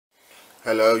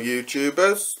Hello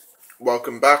YouTubers,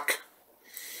 welcome back.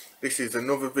 This is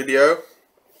another video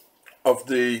of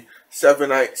the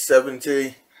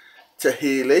 7870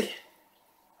 Tahili.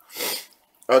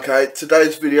 Okay,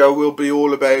 today's video will be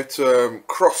all about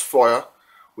Crossfire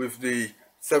with the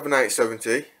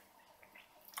 7870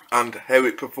 and how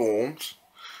it performs.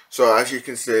 So as you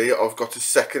can see, I've got a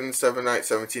second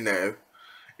 7870 now.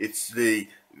 It's the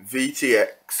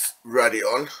VTX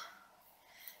Radeon.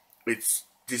 It's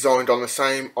designed on the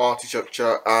same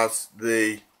architecture as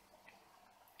the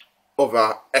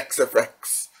other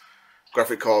XFX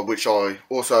graphic card, which I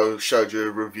also showed you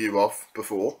a review of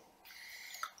before.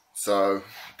 So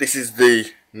this is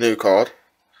the new card,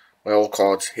 my old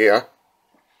card's here.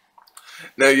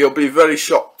 Now you'll be very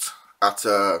shocked at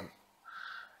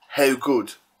how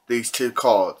good these two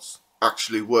cards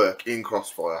actually work in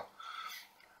Crossfire.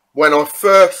 When I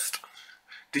first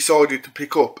decided to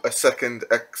pick up a second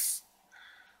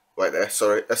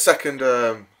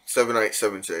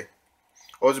 7870, I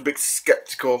was a bit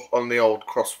skeptical on the old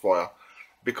Crossfire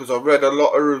because I read a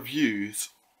lot of reviews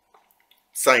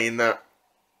saying that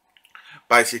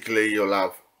basically you'll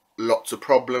have lots of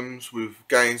problems with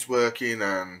games working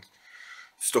and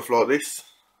stuff like this.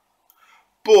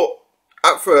 But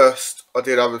at first I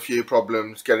did have a few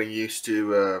problems getting used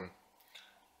to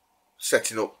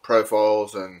setting up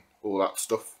profiles and all that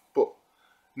stuff. But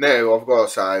now I've got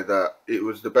to say that it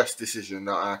was the best decision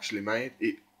that I actually made.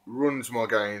 It runs my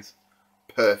games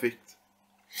perfect.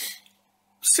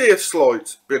 See a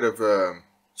slight bit of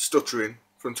stuttering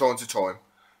from time to time,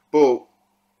 but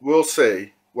we'll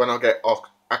see when I get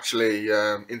actually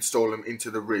install them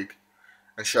into the rig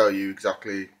and show you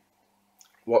exactly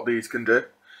what these can do.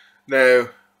 Now,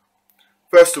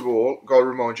 first of all, gotta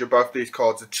remind you, both these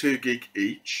cards are 2 gig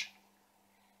each,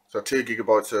 so 2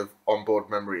 gigabytes of onboard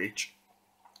memory each.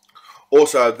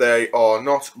 Also, they are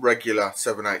not regular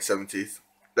 7870s.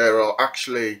 There are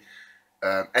actually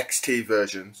XT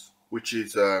versions, which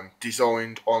is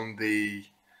designed on the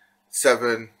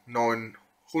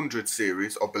 7900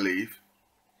 series, I believe.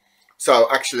 So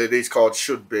actually these cards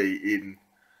should be in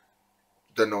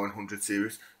the 900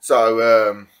 series.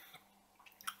 So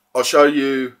I'll show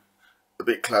you a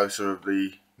bit closer of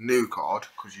the new card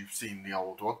because you've seen the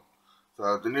old one.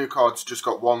 So the new card's just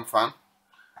got one fan,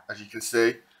 as you can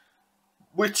see,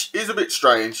 which is a bit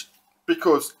strange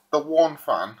because the one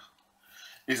fan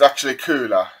is actually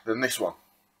cooler than this one.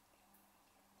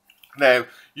 Now,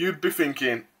 you'd be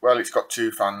thinking, well, it's got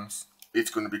two fans,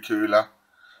 it's going to be cooler,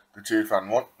 the two fan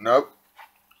one. No,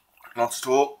 not at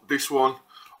all. This one,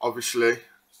 obviously,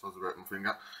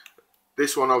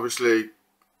 this one obviously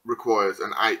requires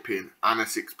an 8-pin and a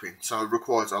 6-pin, so it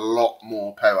requires a lot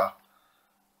more power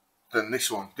than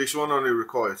this one. This one only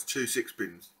requires 2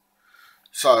 6-pins.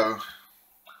 So,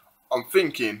 I'm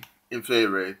thinking, in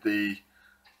theory, the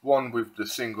one with the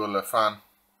singular fan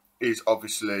is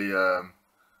obviously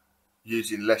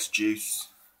using less juice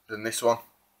than this one.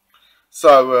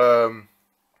 So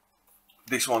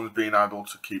this one's been able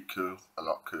to keep cool a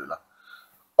lot cooler.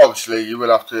 Obviously you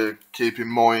will have to keep in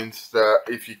mind that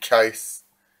if your case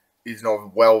is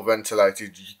not well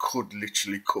ventilated, you could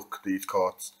literally cook these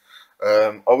cards.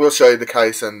 I will show you the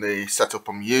case and the setup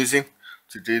I'm using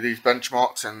to do these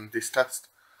benchmarks and this test.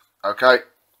 Okay,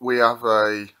 we have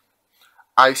a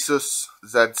Asus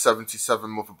Z77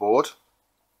 motherboard.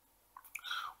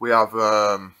 We have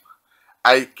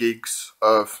 8 gigs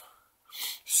of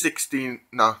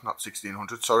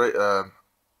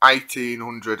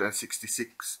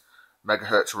 1866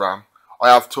 megahertz RAM. I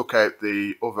have took out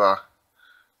the other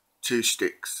 2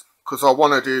 sticks because I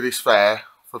want to do this fair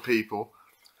for people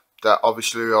that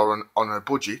obviously are on a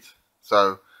budget.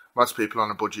 So most people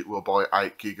on a budget will buy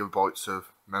 8 gigabytes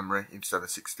of memory instead of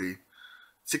 16.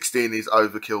 16 is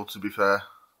overkill, to be fair.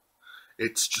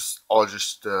 It's just, I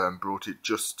just brought it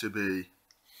just to be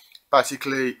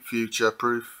basically future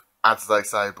proof, as they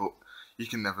say, but you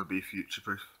can never be future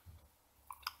proof.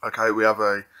 Okay, we have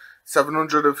a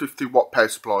 750 watt power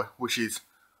supply, which is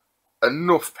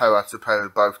enough power to power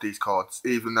both these cards,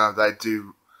 even though they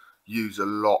do use a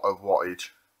lot of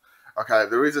wattage. Okay,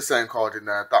 there is a sound card in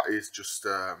there. That is just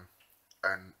an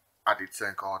added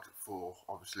sound card for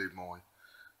obviously my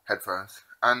headphones,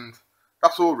 and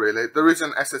that's all really. There is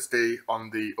an SSD on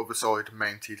the other side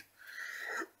mounted.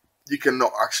 You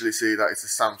cannot actually see that it's a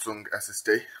Samsung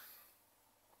SSD,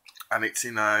 and it's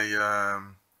in a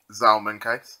Zalman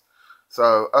case.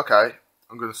 So okay,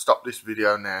 I'm going to stop this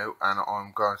video now and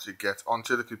I'm going to get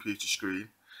onto the computer screen,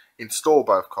 install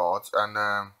both cards, and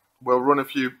we'll run a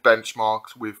few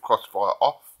benchmarks with Crossfire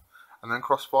off and then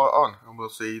Crossfire on, and we'll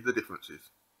see the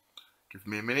differences. Give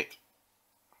me a minute.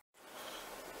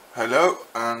 Hello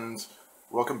and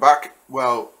welcome back.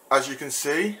 Well, as you can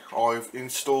see, I've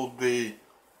installed the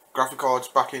graphic cards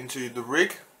back into the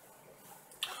rig.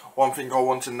 One thing I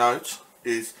want to note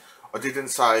is I didn't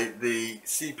say the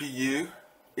CPU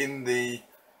in the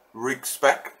rig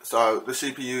spec. So the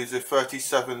CPU is a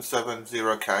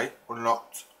 3770K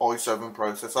unlocked i7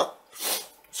 processor.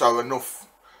 So enough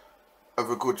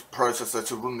of a good processor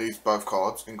to run these both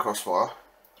cards in Crossfire.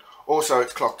 Also,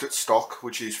 it's clocked at stock,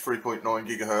 which is 3.9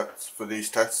 GHz for these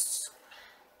tests,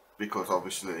 because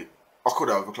obviously I could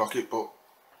overclock it, but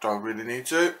don't really need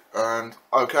to. And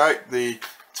okay, the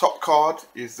top card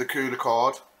is the cooler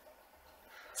card,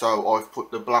 so I've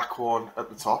put the black one at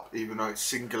the top, even though it's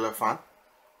singular fan.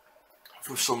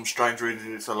 For some strange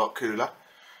reason, it's a lot cooler.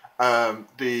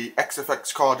 The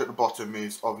XFX card at the bottom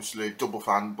is obviously double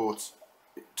fan, but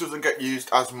it doesn't get used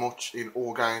as much in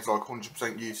all games, like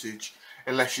 100% usage,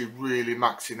 unless you're really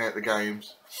maxing out the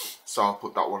games. So I'll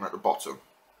put that one at the bottom.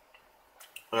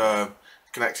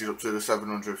 Connected up to the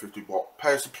 750 watt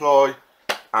power supply,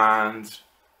 and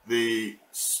the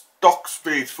stock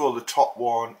speed for the top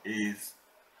one is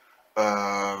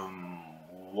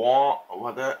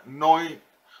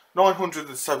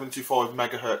 975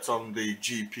 megahertz on the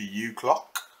GPU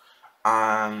clock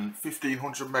and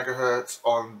 1500 megahertz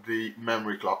on the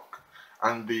memory clock.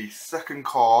 And the second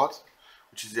card,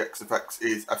 which is the XFX,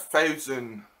 is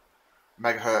 1000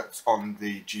 megahertz on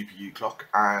the GPU clock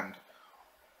and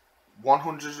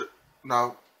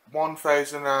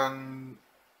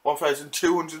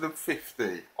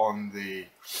 1250 on the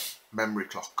memory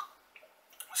clock.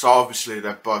 So obviously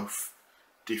they're both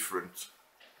different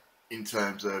in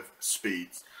terms of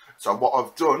speeds. So what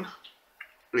I've done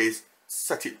is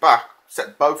set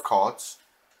both cards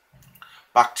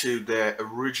back to their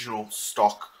original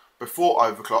stock before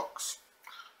overclocks.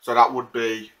 So that would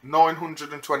be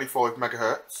 925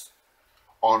 megahertz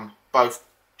on both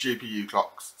GPU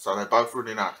clocks. So they're both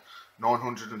running at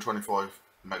 925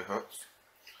 megahertz.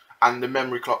 And the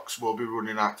memory clocks will be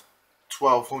running at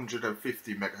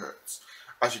 1250 megahertz.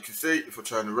 As you can see, if I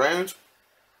turn around,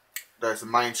 there's the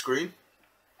main screen,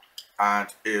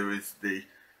 and here is the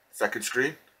second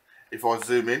screen. If I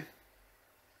zoom in,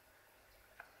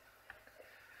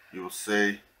 you will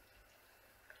see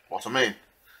what I mean.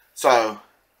 So,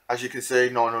 as you can see,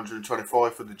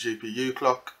 925 for the GPU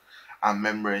clock and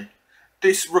memory.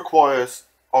 This requires,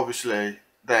 obviously,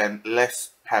 then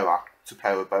less power to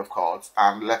power both cards,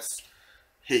 and less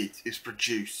heat is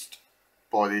produced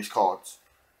by these cards.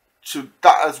 So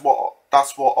that's what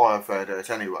I have found out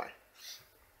anyway.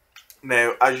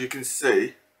 Now, as you can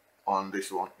see on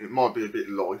this one, it might be a bit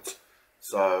light,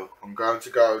 so I'm going to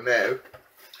go now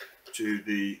to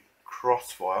the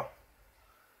Crossfire.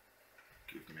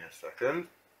 Give me a second.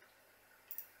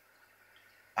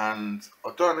 And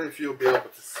I don't know if you'll be able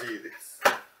to see this.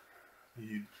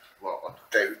 Well, I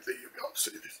doubt that you'll be able to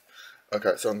see this.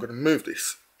 Okay, so I'm going to move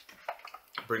this,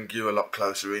 bring you a lot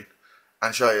closer in,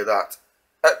 and show you that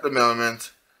at the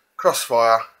moment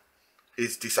Crossfire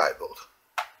is disabled.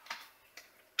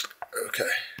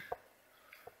 Okay,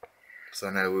 so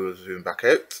now we'll zoom back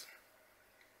out,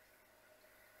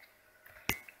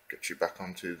 get you back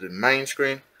onto the main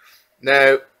screen.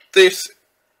 Now this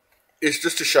is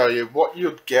just to show you what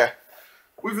you'd get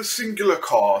with a singular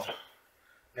card.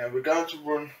 Now we're going to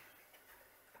run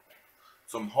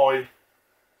some high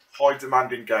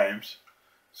demanding games.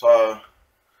 So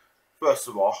first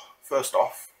off,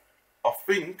 I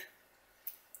think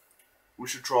we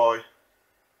should try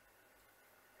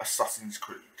Assassin's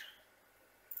Creed.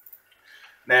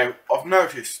 Now I've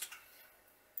noticed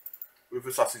with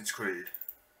Assassin's Creed,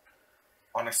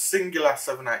 on a singular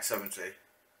 7870,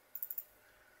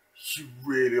 you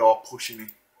really are pushing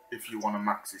it if you want to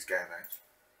max this game out.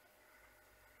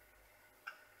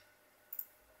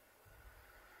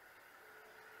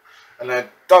 And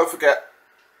then don't forget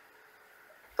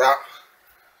that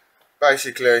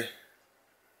basically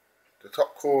the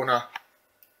top corner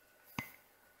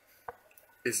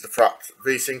is the fact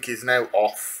VSync is now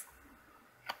off,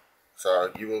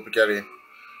 so you will be getting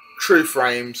true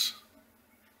frames.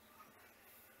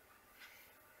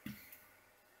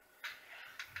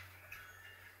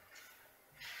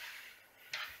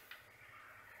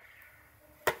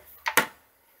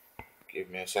 Give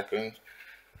me a second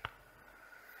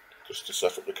just to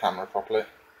set up the camera properly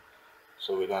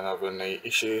so we don't have any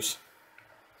issues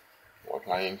while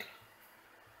playing.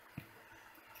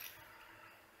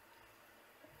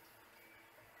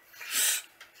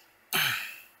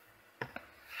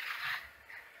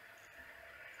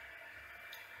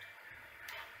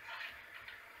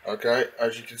 Okay,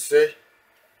 as you can see,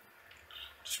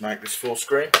 just make this full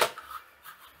screen.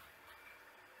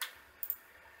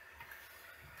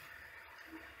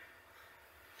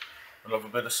 Love a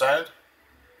bit of sound.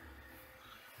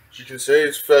 As you can see,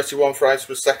 it's 31 frames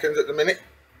per second at the minute.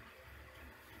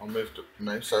 I'll move the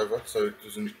mouse over so it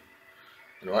doesn't.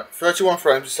 Anyway, 31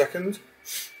 frames a second.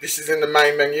 This is in the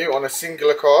main menu on a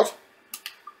singular card.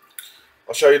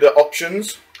 I'll show you the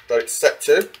options that it's set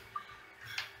to.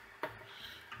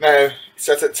 Now, it's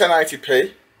set at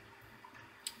 1080p.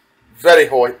 Very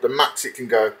high, the max it can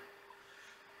go.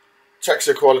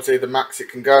 Texture quality, the max it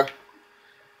can go.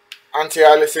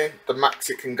 Anti-aliasing, the max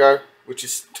it can go, which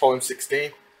is times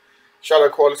 16. Shadow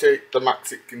quality, the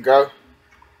max it can go.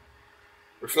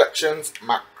 Reflections,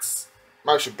 max.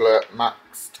 Motion blur,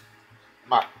 maxed.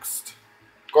 Maxed.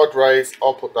 God rays,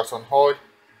 I'll put that on high.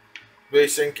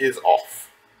 VSync is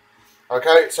off.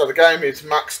 Okay, so the game is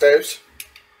maxed out.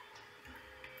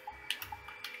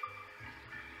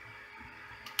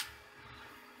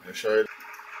 I'll show you.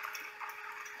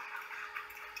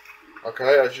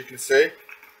 Okay, as you can see,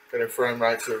 getting frame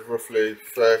rates of roughly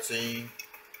 13,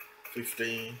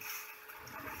 15,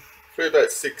 through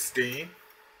about 16.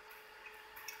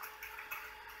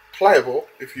 Playable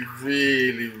if you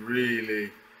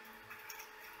really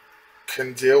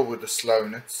can deal with the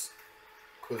slowness,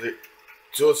 because it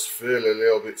does feel a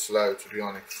little bit slow, to be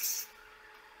honest.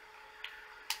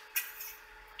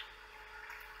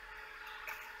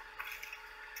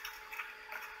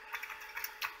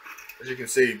 As you can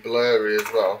see, blurry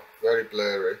as well, very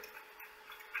blurry.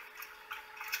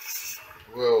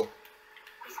 Will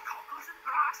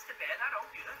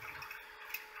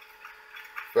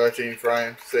 13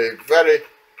 frames. See, very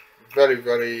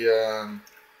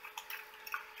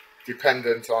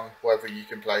dependent on whether you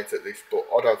can play it at this, but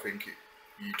I don't think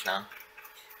you can.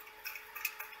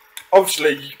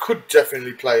 Obviously, you could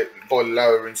definitely play it by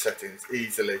lowering settings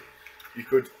easily. You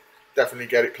could definitely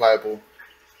get it playable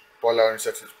by lowering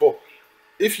settings, but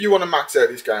if you want to max out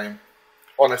this game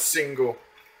on a single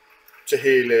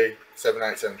Tahili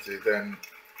 7870, then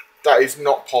that is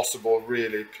not possible,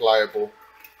 really playable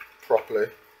properly.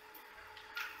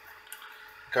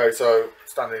 Okay, so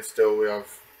standing still, we have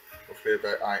roughly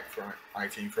about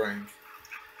 18 frames.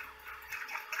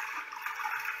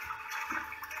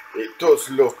 It does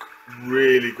look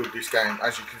really good, this game,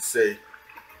 as you can see.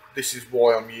 This is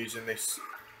why I'm using this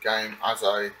game as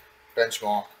a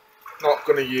benchmark. Not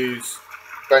going to use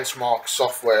benchmark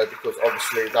software because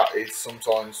obviously that is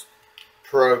sometimes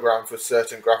programmed for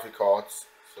certain graphic cards.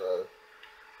 So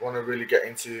I want to really get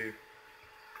into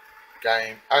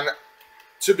game, and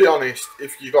to be honest,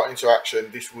 if you got into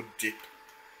action, this would dip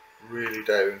really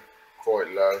down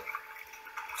quite low.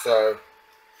 So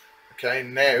okay,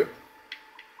 now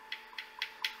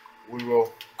we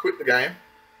will quit the game.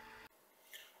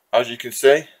 As you can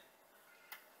see,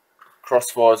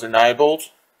 Crossfire is enabled,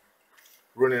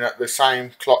 running at the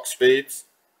same clock speeds.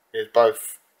 Here's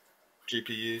both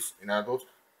GPUs enabled.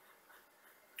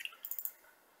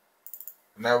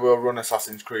 Now we'll run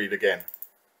Assassin's Creed again.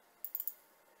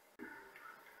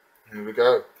 Here we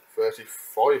go,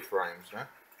 35 frames now.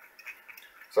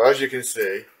 So as you can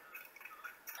see,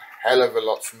 hell of a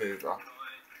lot smoother.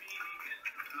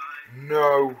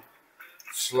 No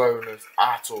slowness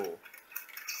at all.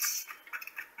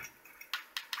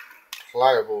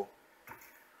 Playable.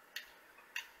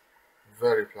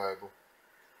 Very playable.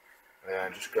 Yeah,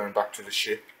 just going back to the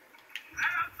ship.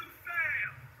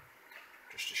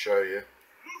 Just to show you.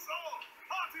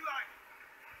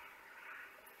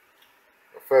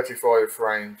 35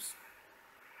 frames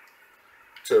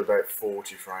to about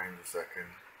 40 frames a second.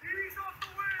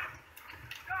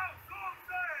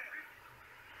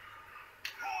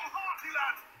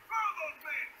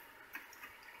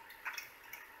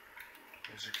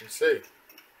 As you can see.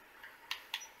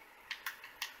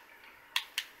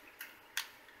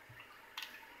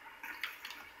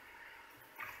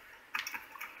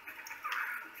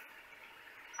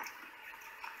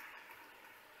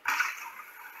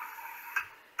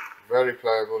 Very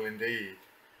playable indeed.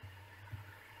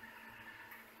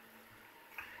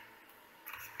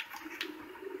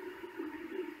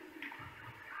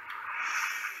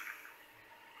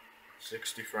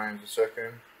 "60 frames a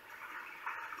second.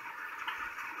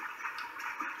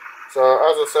 So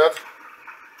as I said,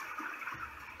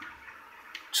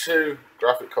 2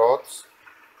 graphic cards,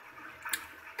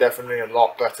 definitely a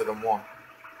lot better than one,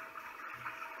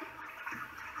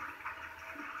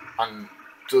 and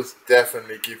does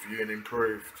definitely give you an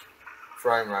improved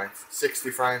frame rate.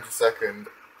 60 frames a second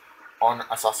on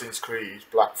Assassin's Creed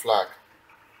Black Flag.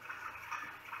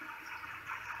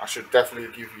 I should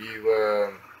definitely give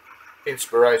you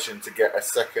inspiration to get a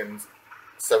second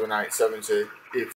 7870 if